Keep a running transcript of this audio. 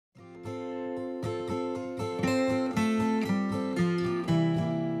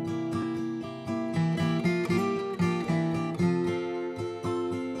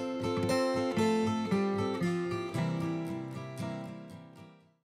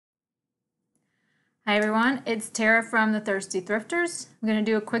Hi everyone, it's Tara from the Thirsty Thrifters. I'm going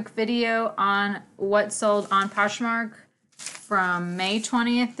to do a quick video on what sold on Poshmark from May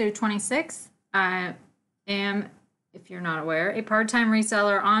 20th through 26th. I am, if you're not aware, a part-time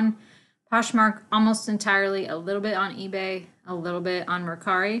reseller on Poshmark almost entirely, a little bit on eBay, a little bit on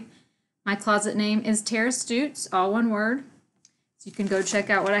Mercari. My closet name is Tara Stutes, all one word. So you can go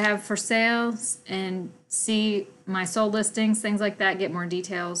check out what I have for sales and see my sold listings, things like that, get more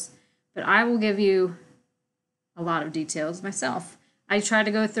details. But I will give you a lot of details myself. I try to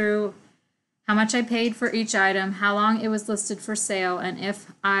go through how much I paid for each item, how long it was listed for sale, and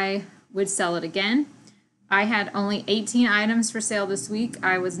if I would sell it again. I had only 18 items for sale this week.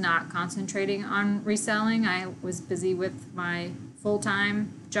 I was not concentrating on reselling. I was busy with my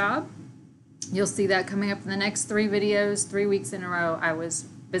full-time job. You'll see that coming up in the next 3 videos, 3 weeks in a row. I was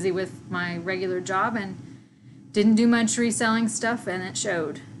busy with my regular job and didn't do much reselling stuff, and it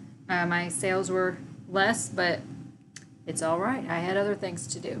showed. My sales were less, but it's all right. I had other things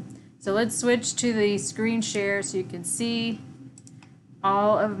to do. So let's switch to the screen share so you can see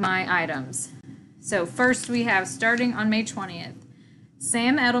all of my items. So first we have, starting on May 20th,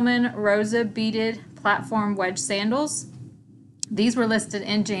 Sam Edelman Rosa Beaded Platform Wedge Sandals. These were listed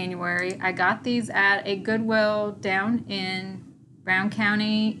in January. I got these at a Goodwill down in Brown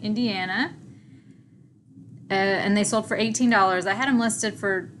County, Indiana. And they sold for $18. I had them listed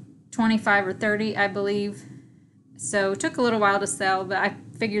for $25 or $30, I believe. So it took a little while to sell, but I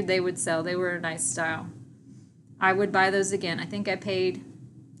figured they would sell. They were a nice style. I would buy those again. I think I paid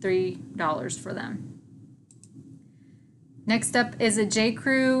 $3 for them. Next up is a J.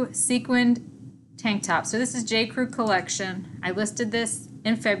 Crew sequined tank top. So this is J. Crew collection. I listed this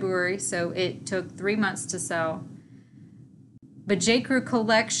in February, so it took 3 months to sell. But J. Crew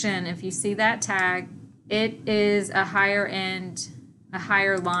collection, if you see that tag, it is a higher end, a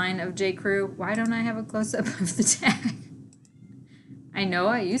higher line of J. Crew. Why don't I have a close-up of the tag? I know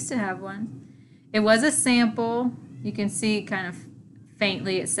I used to have one. It was a sample. You can see kind of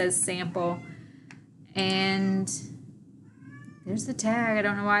faintly it says sample. And there's the tag. I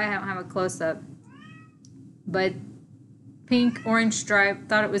don't know why I don't have a close-up. But pink, orange stripe,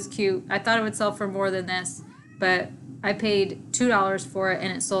 thought it was cute. I thought it would sell for more than this, but I paid $2 for it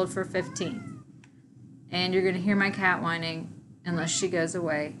and it sold for $15. And you're going to hear my cat whining unless she goes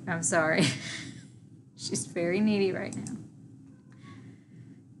away. I'm sorry. She's very needy right now.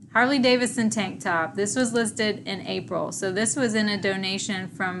 Harley Davidson tank top. This was listed in April. So this was in a donation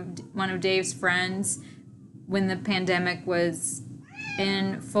from one of Dave's friends when the pandemic was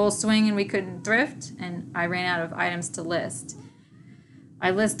in full swing and we couldn't thrift, and I ran out of items to list. I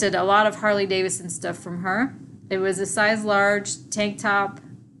listed a lot of Harley Davidson stuff from her. It was a size large tank top.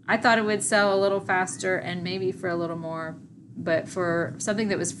 I thought it would sell a little faster and maybe for a little more, but for something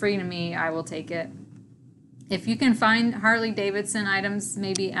that was free to me, I will take it. If you can find Harley Davidson items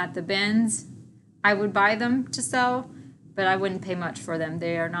maybe at the bins, I would buy them to sell, but I wouldn't pay much for them.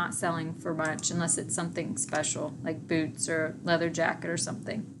 They are not selling for much unless it's something special, like boots or a leather jacket or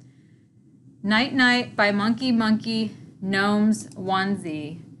something. Night Night by Monkey Monkey Gnomes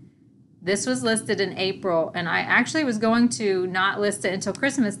Onesie. This was listed in April, and I actually was going to not list it until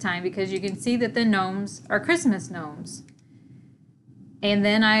Christmas time because you can see that the gnomes are Christmas gnomes. And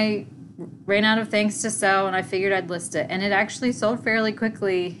then I ran out of things to sell, and I figured I'd list it. And it actually sold fairly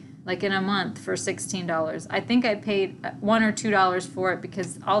quickly, like in a month, for $16. I think I paid $1 or $2 for it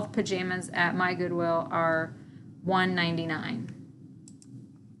because all the pajamas at my Goodwill are $1.99.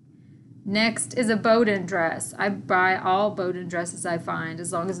 Next is a Bowden dress. I buy all Bowden dresses I find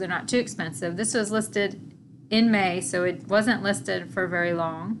as long as they're not too expensive. This was listed in May, so it wasn't listed for very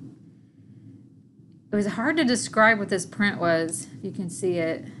long. It was hard to describe what this print was. You can see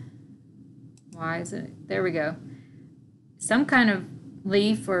it. Why is it? There we go. Some kind of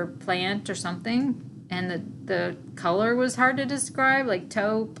leaf or plant or something, and the color was hard to describe, like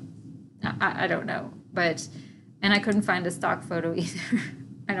taupe. I don't know, and I couldn't find a stock photo either.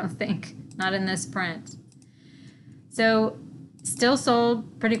 I don't think, not in this print. So still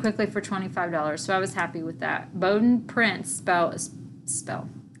sold pretty quickly for $25, so I was happy with that. Bowden prints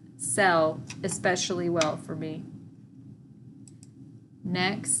sell especially well for me.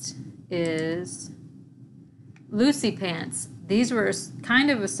 Next is Lucy pants. These were kind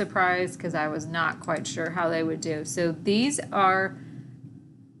of a surprise because I was not quite sure how they would do. So these are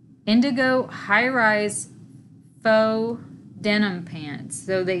indigo high-rise faux denim pants.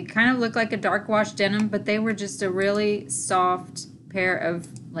 So they kind of look like a dark wash denim, but they were just a really soft pair of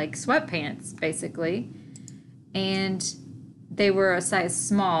like sweatpants basically. And they were a size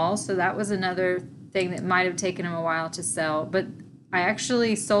small, so that was another thing that might have taken them a while to sell. But I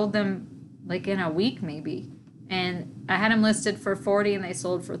actually sold them like in a week maybe. And I had them listed for 40 and they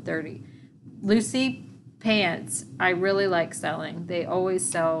sold for 30. Lucy pants, I really like selling. They always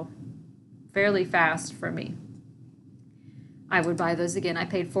sell fairly fast for me. I would buy those again. I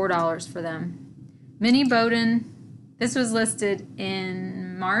paid $4 for them. Mini Bowden, this was listed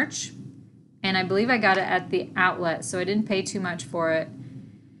in March, and I believe I got it at the outlet, so I didn't pay too much for it.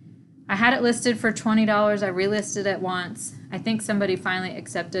 I had it listed for $20. I relisted it once. I think somebody finally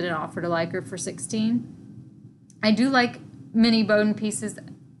accepted and offered a liker for $16. I do like mini Bowden pieces.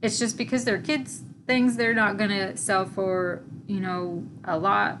 It's just because they're kids things, they're not going to sell for, you know, a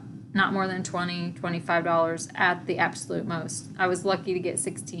lot, not more than $20, $25 at the absolute most. I was lucky to get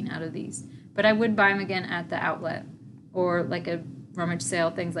 16 out of these, but I would buy them again at the outlet or like a rummage sale,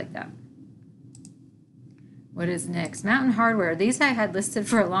 things like that. What is next? Mountain Hardwear. These I had listed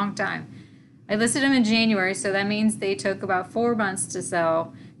for a long time. I listed them in January, so that means they took about 4 months to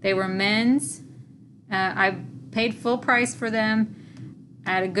sell. They were men's. I paid full price for them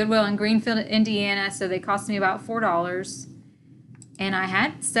at a Goodwill in Greenfield, Indiana, so they cost me about $4. And I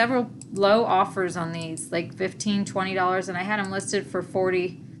had several low offers on these, like $15, $20, and I had them listed for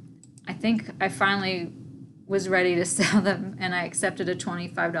 $40. I think I finally was ready to sell them, and I accepted a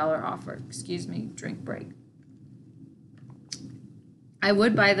 $25 offer. Excuse me, drink break. I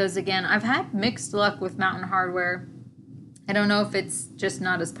would buy those again. I've had mixed luck with Mountain Hardwear. I don't know if it's just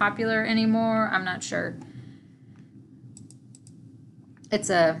not as popular anymore. I'm not sure. It's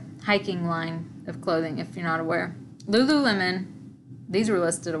a hiking line of clothing, if you're not aware. Lululemon, these were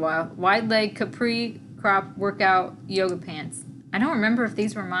listed a while. Wide leg capri crop workout yoga pants. I don't remember if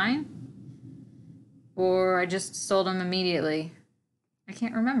these were mine or I just sold them immediately. I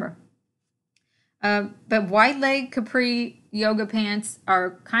can't remember. But wide leg capri yoga pants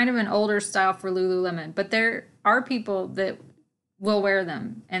are kind of an older style for Lululemon, but there are people that will wear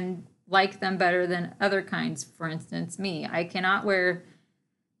them and like them better than other kinds. For instance, me, I cannot wear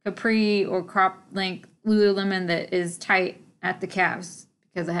capri or crop length Lululemon that is tight at the calves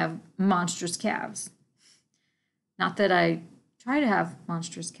because I have monstrous calves. Not that I try to have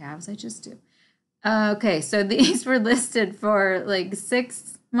monstrous calves, I just do. Okay, so these were listed for like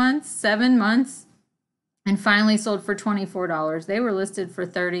 6 months, 7 months, and finally sold for $24. They were listed for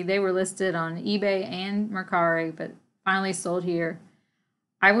 $30. They were listed on eBay and Mercari, but finally sold here.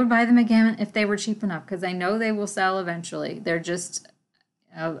 I would buy them again if they were cheap enough because I know they will sell eventually. They're just,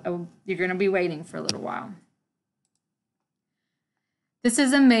 you're going to be waiting for a little while. This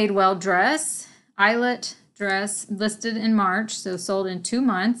is a Madewell dress, eyelet dress, listed in March, so sold in 2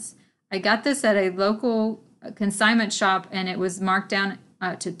 months. I got this at a local consignment shop, and it was marked down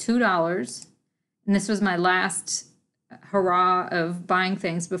to $2. And this was my last hurrah of buying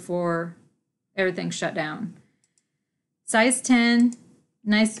things before everything shut down. Size 10,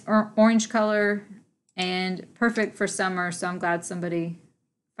 nice orange color, and perfect for summer, so I'm glad somebody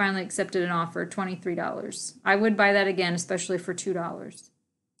finally accepted an offer, $23. I would buy that again, especially for $2.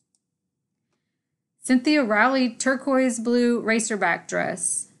 Cynthia Rowley turquoise blue racerback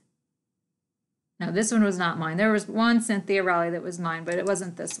dress. No, this one was not mine. There was one Cynthia Rowley that was mine, but it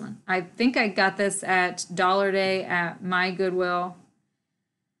wasn't this one. I think I got this at Dollar Day at my Goodwill.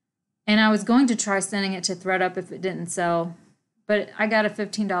 And I was going to try sending it to ThredUp if it didn't sell. But I got a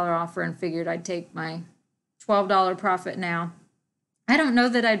 $15 offer and figured I'd take my $12 profit now. I don't know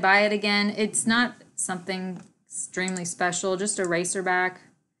that I'd buy it again. It's not something extremely special, just a racerback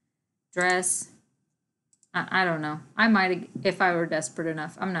dress. I don't know. I might if I were desperate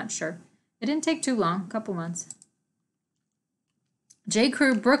enough. I'm not sure. It didn't take too long, a couple months. J.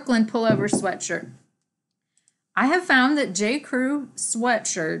 Crew Brooklyn pullover sweatshirt. I have found that J. Crew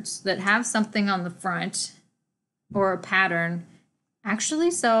sweatshirts that have something on the front or a pattern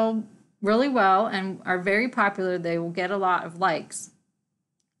actually sell really well and are very popular. They will get a lot of likes.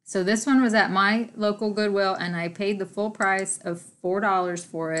 So this one was at my local Goodwill, and I paid the full price of $4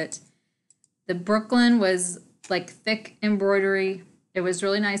 for it. The Brooklyn was like thick embroidery. It was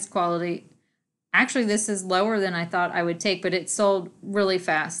really nice quality. Actually, this is lower than I thought I would take, but it sold really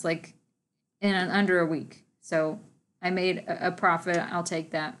fast, like in under a week. So I made a profit. I'll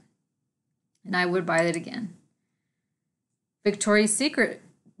take that. And I would buy it again. Victoria's Secret.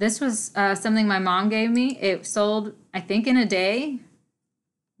 This was something my mom gave me. It sold, I think, in a day,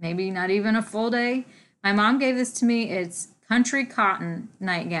 maybe not even a full day. My mom gave this to me. It's country cotton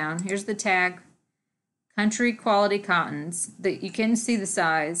nightgown. Here's the tag. Country quality cottons. That you can see the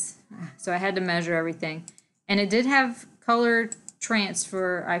size. So I had to measure everything. And it did have color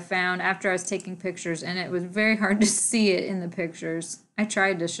transfer, I found, after I was taking pictures. And it was very hard to see it in the pictures. I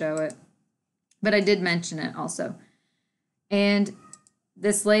tried to show it. But I did mention it also. And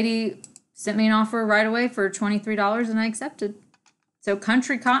this lady sent me an offer right away for $23 and I accepted. So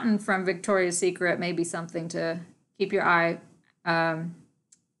country cotton from Victoria's Secret may be something to keep your eye,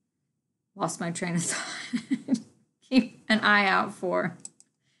 lost my train of thought, keep an eye out for.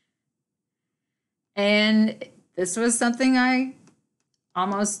 And this was something I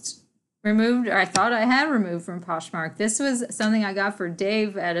almost removed, or I thought I had removed from Poshmark. This was something I got for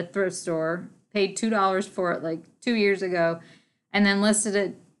Dave at a thrift store, paid $2 for it like 2 years ago, and then listed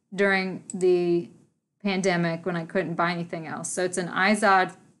it during the pandemic when I couldn't buy anything else. So it's an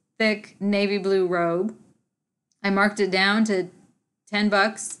Izod thick navy blue robe. I marked it down to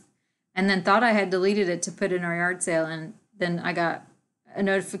 $10 and then thought I had deleted it to put in our yard sale, and then I got a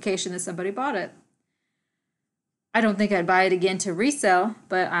notification that somebody bought it. I don't think I'd buy it again to resell,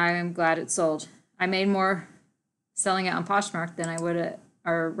 but I am glad it sold. I made more selling it on Poshmark than I would at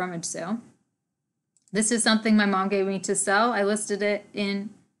our rummage sale. This is something my mom gave me to sell. I listed it in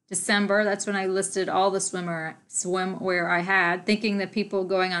December. That's when I listed all the swimwear I had, thinking that people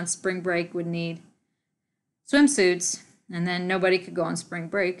going on spring break would need swimsuits, and then nobody could go on spring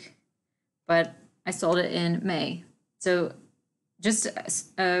break. But I sold it in May. So just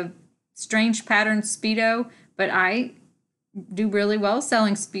a strange pattern Speedo, but I do really well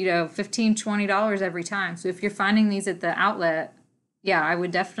selling Speedo, $15, $20 every time. So if you're finding these at the outlet, yeah, I would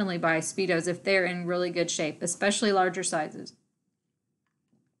definitely buy Speedos if they're in really good shape, especially larger sizes.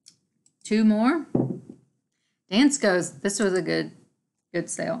 2 more. Danskos. This was a good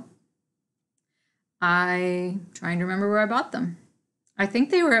sale. I'm trying to remember where I bought them. I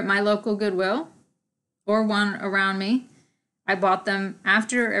think they were at my local Goodwill or one around me. I bought them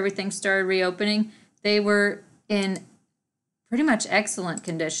after everything started reopening. They were in pretty much excellent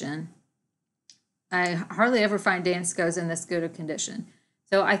condition. I hardly ever find Danskos in this good of condition.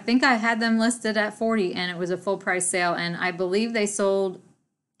 So I think I had them listed at $40 and it was a full price sale, and I believe they sold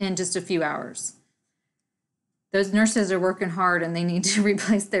in just a few hours. Those nurses are working hard and they need to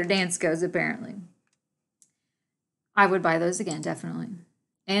replace their Danskos apparently. I would buy those again, definitely.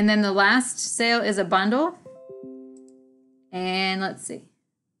 And then the last sale is a bundle. And let's see.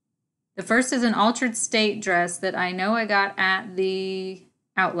 The first is an altered state dress that I know I got at the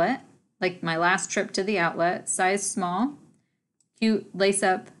outlet, like my last trip to the outlet, size small, cute lace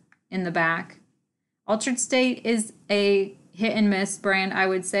up in the back. Altered State is a hit and miss brand, I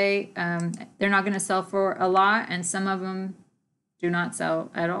would say. They're not going to sell for a lot, and some of them do not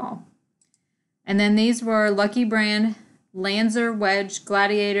sell at all. And then these were Lucky Brand Lancer Wedge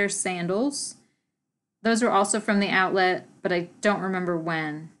Gladiator sandals. Those were also from the outlet, but I don't remember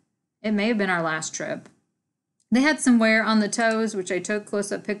when. It may have been our last trip. They had some wear on the toes, which I took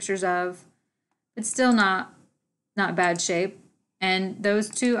close-up pictures of. It's still not bad shape. And those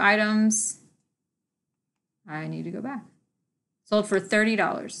 2 items, I need to go back, sold for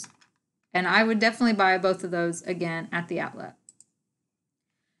 $30. And I would definitely buy both of those again at the outlet.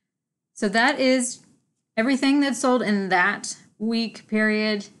 So that is everything that sold in that week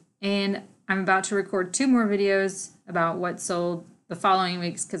period. And I'm about to record 2 more videos about what sold the following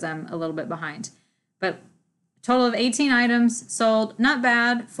weeks because I'm a little bit behind. But a total of 18 items sold. Not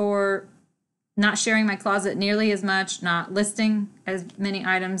bad for not sharing my closet nearly as much, not listing as many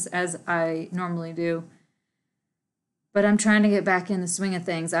items as I normally do. But I'm trying to get back in the swing of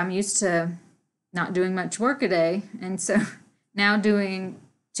things. I'm used to not doing much work a day, and so now doing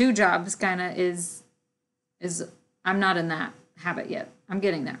 2 jobs kind of is I'm not in that habit yet. I'm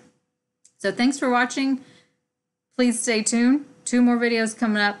getting there. So thanks for watching. Please stay tuned. 2 more videos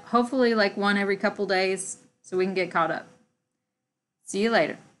coming up, hopefully like one every couple days so we can get caught up. See you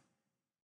later.